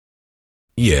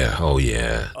Yeah, oh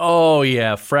yeah. Oh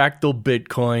yeah, Fractal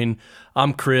Bitcoin.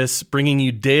 I'm Chris, bringing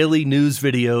you daily news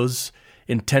videos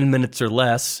in 10 minutes or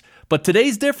less. But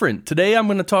today's different. Today I'm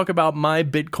going to talk about my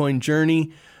Bitcoin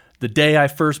journey, the day I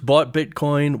first bought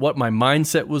Bitcoin, what my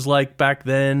mindset was like back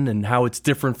then, and how it's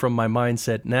different from my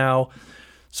mindset now.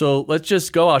 So let's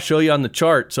just go. I'll show you on the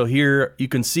chart. So here you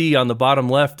can see on the bottom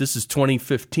left, this is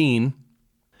 2015.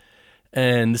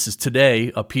 And this is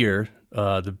today up here,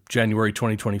 the January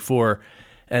 2024.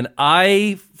 And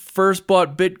I first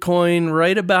bought Bitcoin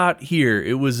right about here.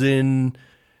 It was in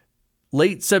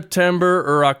late September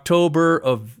or October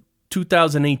of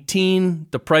 2018.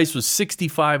 The price was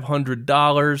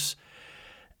 $6,500.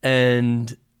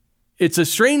 And it's a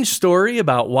strange story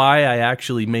about why I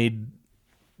actually made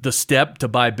the step to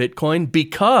buy Bitcoin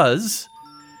because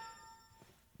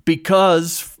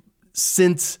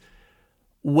since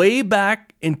way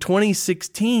back in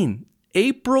 2016,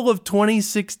 April of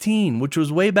 2016, which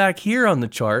was way back here on the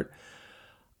chart,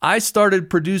 I started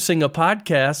producing a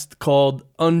podcast called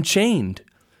Unchained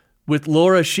with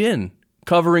Laura Shin,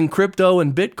 covering crypto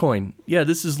and Bitcoin. Yeah,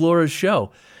 this is Laura's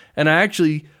show. And I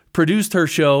actually produced her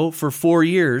show for 4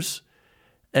 years.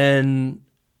 And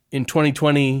in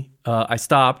 2020, I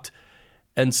stopped.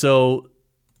 And so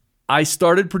I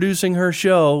started producing her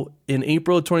show in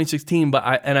April of 2016, but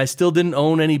I still didn't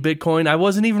own any Bitcoin. I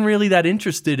wasn't even really that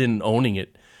interested in owning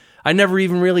it. I never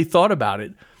even really thought about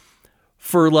it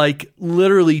for like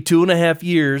literally 2.5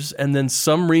 years. And then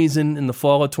some reason in the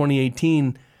fall of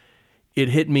 2018, it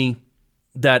hit me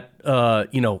that,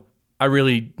 I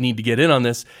really need to get in on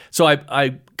this. So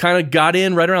I kind of got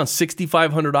in right around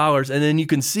 $6,500. And then you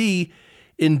can see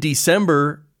in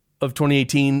December of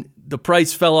 2018, the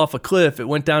price fell off a cliff. It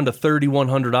went down to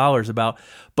 $3,100 about.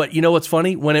 But you know what's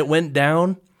funny? When it went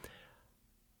down,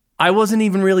 I wasn't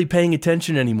even really paying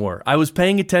attention anymore. I was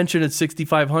paying attention at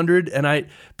 6,500, and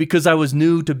because I was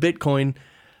new to Bitcoin,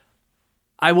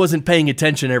 I wasn't paying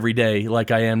attention every day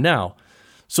like I am now.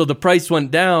 So the price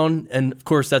went down, and of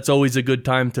course that's always a good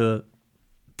time to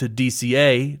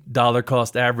DCA, dollar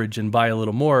cost average, and buy a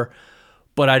little more.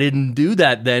 But I didn't do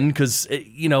that then because,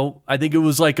 I think it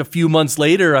was like a few months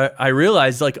later, I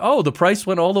realized like, oh, the price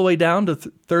went all the way down to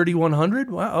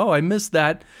 3,100. Wow, oh, I missed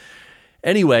that.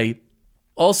 Anyway,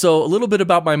 also a little bit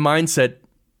about my mindset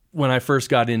when I first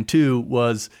got into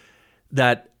was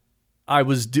that I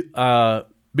was,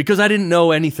 because I didn't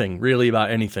know anything really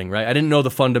about anything, right? I didn't know the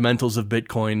fundamentals of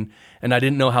Bitcoin, and I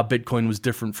didn't know how Bitcoin was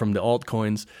different from the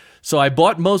altcoins. So I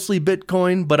bought mostly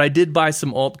Bitcoin, but I did buy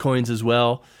some altcoins as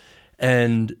well.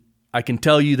 And I can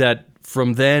tell you that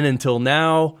from then until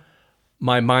now,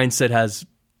 my mindset has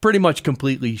pretty much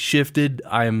completely shifted.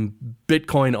 I'm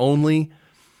Bitcoin only,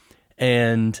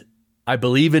 and I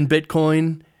believe in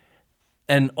Bitcoin.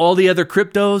 And all the other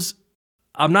cryptos,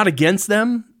 I'm not against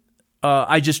them.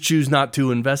 I just choose not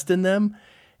to invest in them.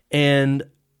 And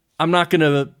I'm not going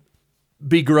to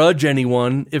begrudge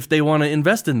anyone if they want to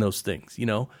invest in those things.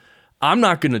 I'm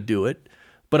not going to do it.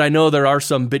 But I know there are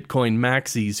some Bitcoin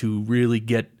maxis who really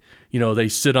get, they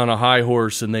sit on a high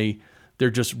horse and they're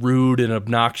just rude and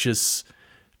obnoxious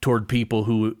toward people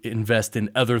who invest in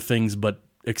other things but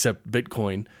except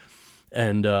Bitcoin.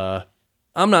 And I'm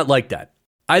not like that.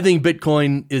 I think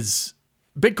Bitcoin's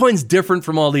different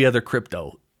from all the other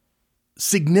crypto.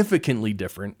 Significantly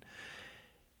different.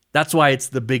 That's why it's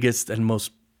the biggest and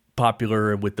most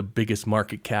popular with the biggest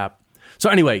market cap. So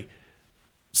anyway,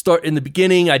 start in the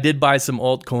beginning, I did buy some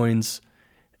altcoins,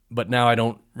 but now I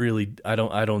don't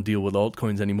deal with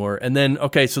altcoins anymore. And then,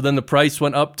 so then the price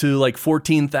went up to like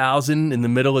 14,000 in the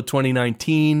middle of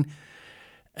 2019.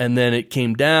 And then it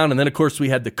came down. And then of course we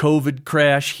had the COVID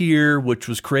crash here, which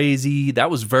was crazy. That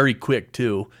was very quick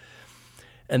too.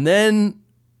 And then,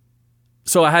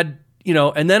 so I had,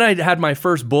 and then I had my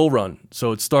first bull run.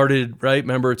 So it started, right?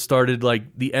 Remember, it started like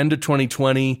the end of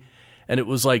 2020, and it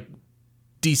was like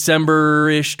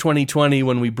December-ish 2020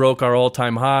 when we broke our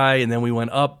all-time high, and then we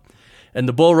went up, and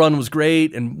the bull run was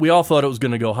great, and we all thought it was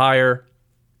going to go higher.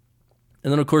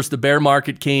 And then, of course, the bear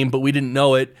market came, but we didn't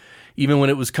know it. Even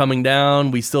when it was coming down,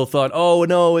 we still thought, oh,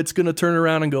 no, it's going to turn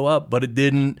around and go up, but it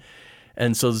didn't.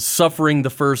 And so suffering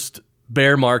the first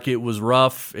bear market was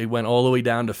rough. It went all the way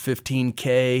down to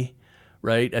 15K,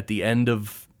 right, at the end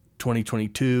of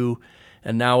 2022,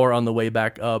 and now we're on the way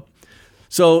back up.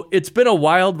 So it's been a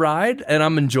wild ride, and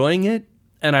I'm enjoying it,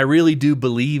 and I really do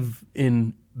believe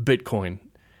in Bitcoin,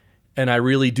 and I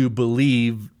really do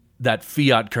believe that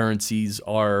fiat currencies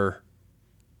are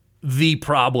the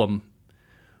problem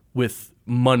with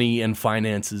money and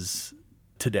finances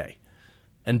today.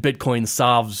 And Bitcoin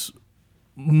solves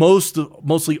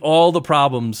mostly all the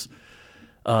problems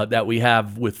that we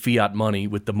have with fiat money,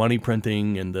 with the money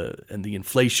printing and the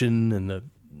inflation and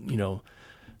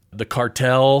the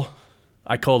cartel.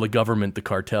 I call the government the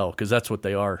cartel because that's what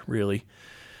they are, really.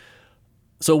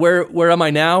 So where am I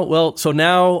now? Well, so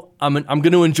now I'm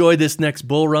going to enjoy this next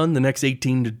bull run, the next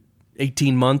 18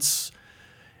 months.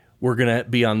 We're going to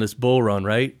be on this bull run,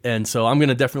 right? And so I'm going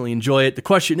to definitely enjoy it. The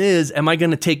question is, am I going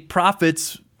to take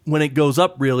profits when it goes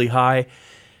up really high?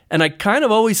 And I kind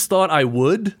of always thought I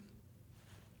would.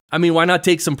 I mean, why not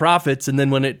take some profits and then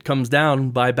when it comes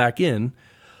down, buy back in?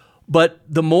 But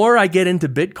the more I get into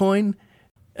Bitcoin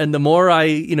and the more I,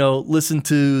 listen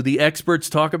to the experts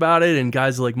talk about it and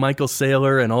guys like Michael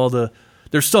Saylor and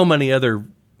there's so many other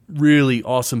really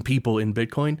awesome people in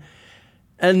Bitcoin.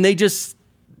 And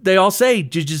they all say, you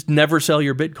just never sell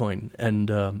your Bitcoin. And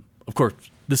of course,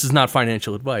 this is not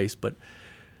financial advice, but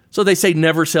so they say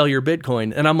never sell your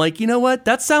Bitcoin. And I'm like, you know what?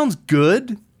 That sounds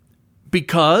good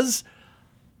because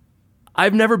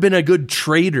I've never been a good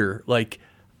trader. Like,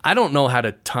 I don't know how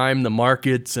to time the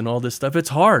markets and all this stuff. It's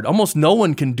hard. Almost no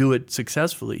one can do it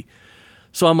successfully.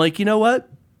 So I'm like, you know what?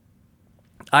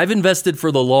 I've invested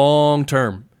for the long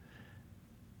term.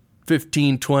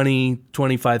 15, 20,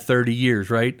 25, 30 years,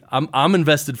 right? I'm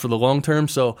invested for the long term.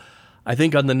 So I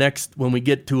think on the next, when we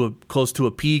get to close to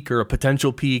a peak or a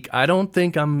potential peak, I don't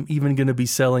think I'm even going to be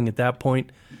selling at that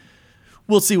point.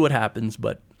 We'll see what happens.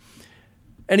 But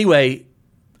anyway,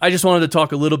 I just wanted to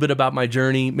talk a little bit about my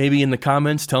journey. Maybe in the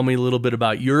comments, tell me a little bit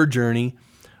about your journey.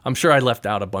 I'm sure I left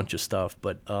out a bunch of stuff,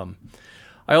 but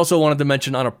I also wanted to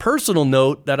mention on a personal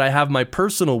note that I have my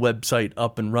personal website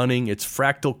up and running. It's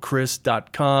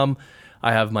fractalchris.com.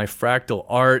 I have my fractal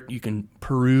art. You can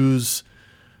peruse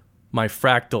my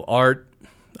fractal art.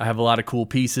 I have a lot of cool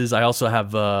pieces. I also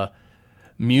have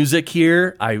music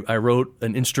here. I wrote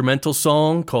an instrumental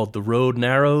song called The Road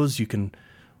Narrows.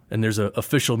 And there's an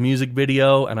official music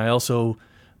video, and I also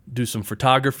do some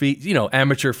photography,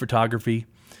 amateur photography.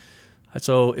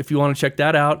 So if you want to check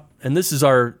that out, and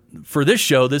for this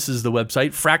show, this is the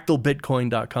website,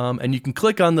 fractalbitcoin.com, and you can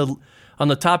click on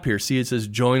the top here. See, it says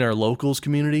join our locals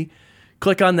community.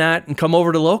 Click on that and come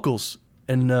over to locals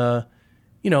and,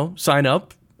 sign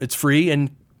up. It's free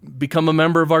and become a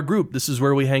member of our group. This is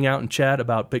where we hang out and chat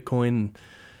about Bitcoin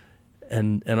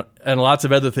and lots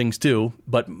of other things too,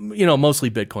 but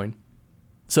mostly Bitcoin.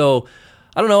 So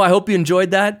I don't know. I hope you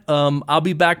enjoyed that. I'll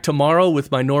be back tomorrow with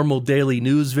my normal daily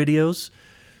news videos.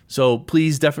 So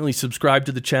please definitely subscribe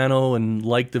to the channel and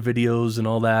like the videos and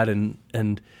all that. And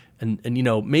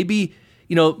maybe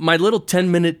my little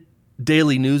 10-minute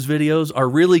daily news videos are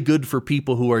really good for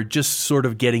people who are just sort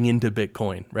of getting into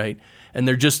Bitcoin, right? And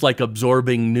they're just like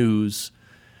absorbing news.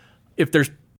 If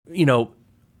there's,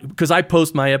 because I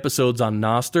post my episodes on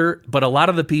Nostr, but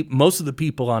most of the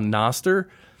people on Nostr,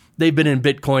 they've been in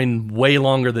Bitcoin way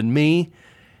longer than me,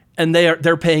 and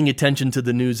they're paying attention to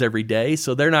the news every day.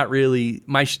 So they're not really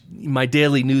my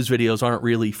daily news videos aren't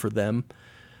really for them.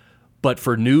 But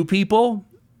for new people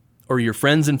or your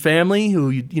friends and family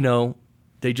who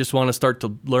they just want to start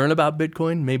to learn about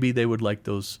Bitcoin, maybe they would like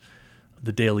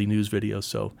the daily news videos.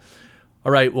 So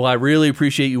all right. Well, I really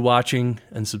appreciate you watching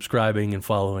and subscribing and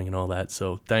following and all that.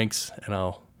 So thanks, and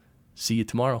I'll see you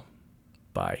tomorrow.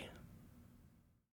 Bye.